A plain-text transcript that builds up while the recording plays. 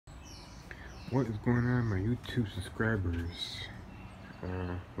What is going on, my YouTube subscribers?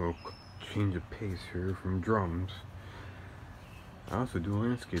 Well, change of pace here from drums. I also do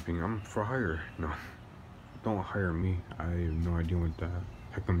landscaping. I'm for hire. No, don't hire me. I have no idea what the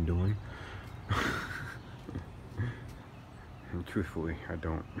heck I'm doing. And truthfully, I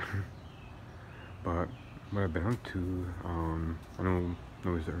don't. But what I've been up to, I know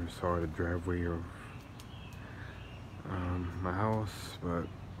nobody ever saw the driveway of my house, but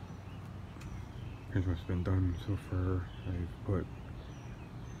here's what's been done so far. I've put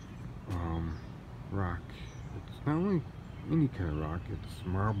rock. It's not only any kind of rock, it's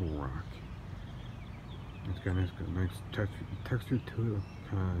marble rock. It's got a nice texture to it,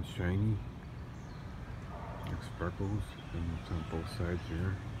 kind of shiny, like sparkles, and it's on both sides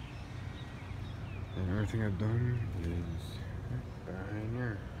here. And everything I've done is behind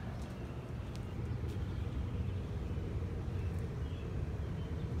there.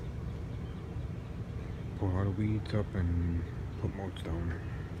 Pull all the weeds up and put mulch down.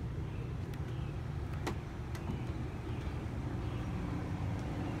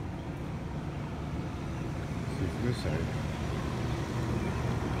 See from this side.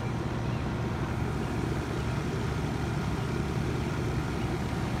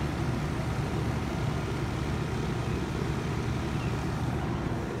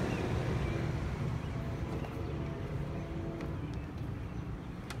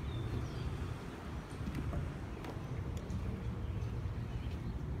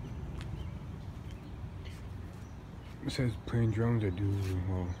 Besides playing drums, I do,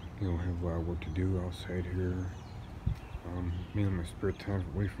 have a lot of work to do outside here. Me and my spare time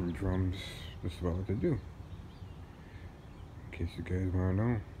away from drums, that's about what I do. In case you guys want to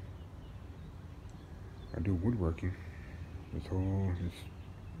know, I do woodworking. This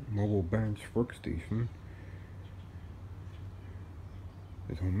mobile bench workstation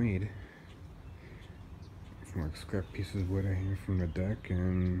is homemade. From like scrap pieces of wood I hang from the deck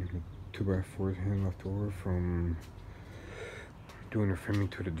and the 2x4 hand left over from doing the framing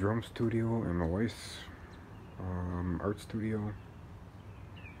to the drum studio and my wife's art studio.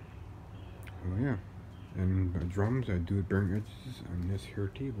 Oh yeah, and the drums I do bearing edges on this here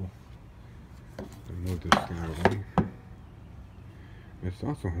table. I move this thing out of the way. It's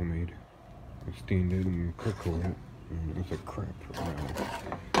also homemade. I stained it and coated it. And it looks like crap right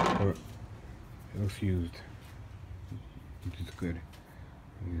now, but it looks used, which is good.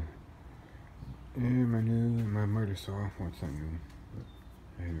 Yeah. And my miter saw. Well, it's not new.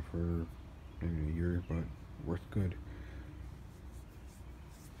 I had it for maybe a year, but works good.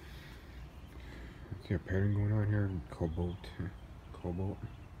 See a pattern going on here? Cobalt.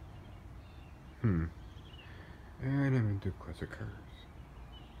 And I'm into classic cars.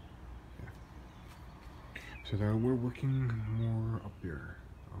 Yeah. So now we're working more up there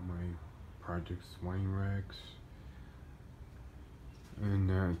on my projects, wine racks.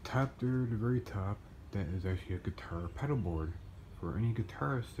 And top there, the very top, that is actually a guitar pedal board. For any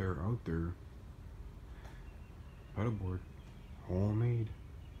guitarists that are out there, pedal board, homemade,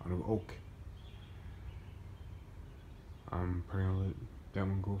 out of oak. I'm probably gonna let that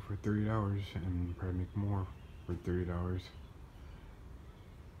one go for $30 and probably make more for $30.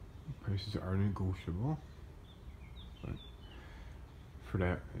 Prices are negotiable, but for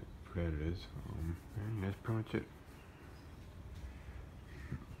that it is. And that's pretty much it.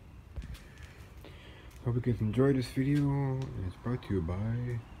 Hope you guys enjoyed this video, and it's brought to you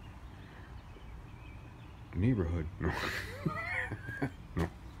by Neighborhood. No. No.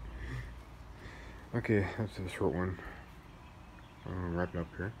 Okay, that's a short one. I'll wrap it up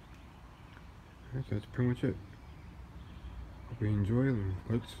here. That's pretty much it. Hope you enjoy.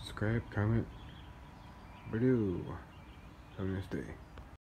 Like, subscribe, comment. Have a nice day.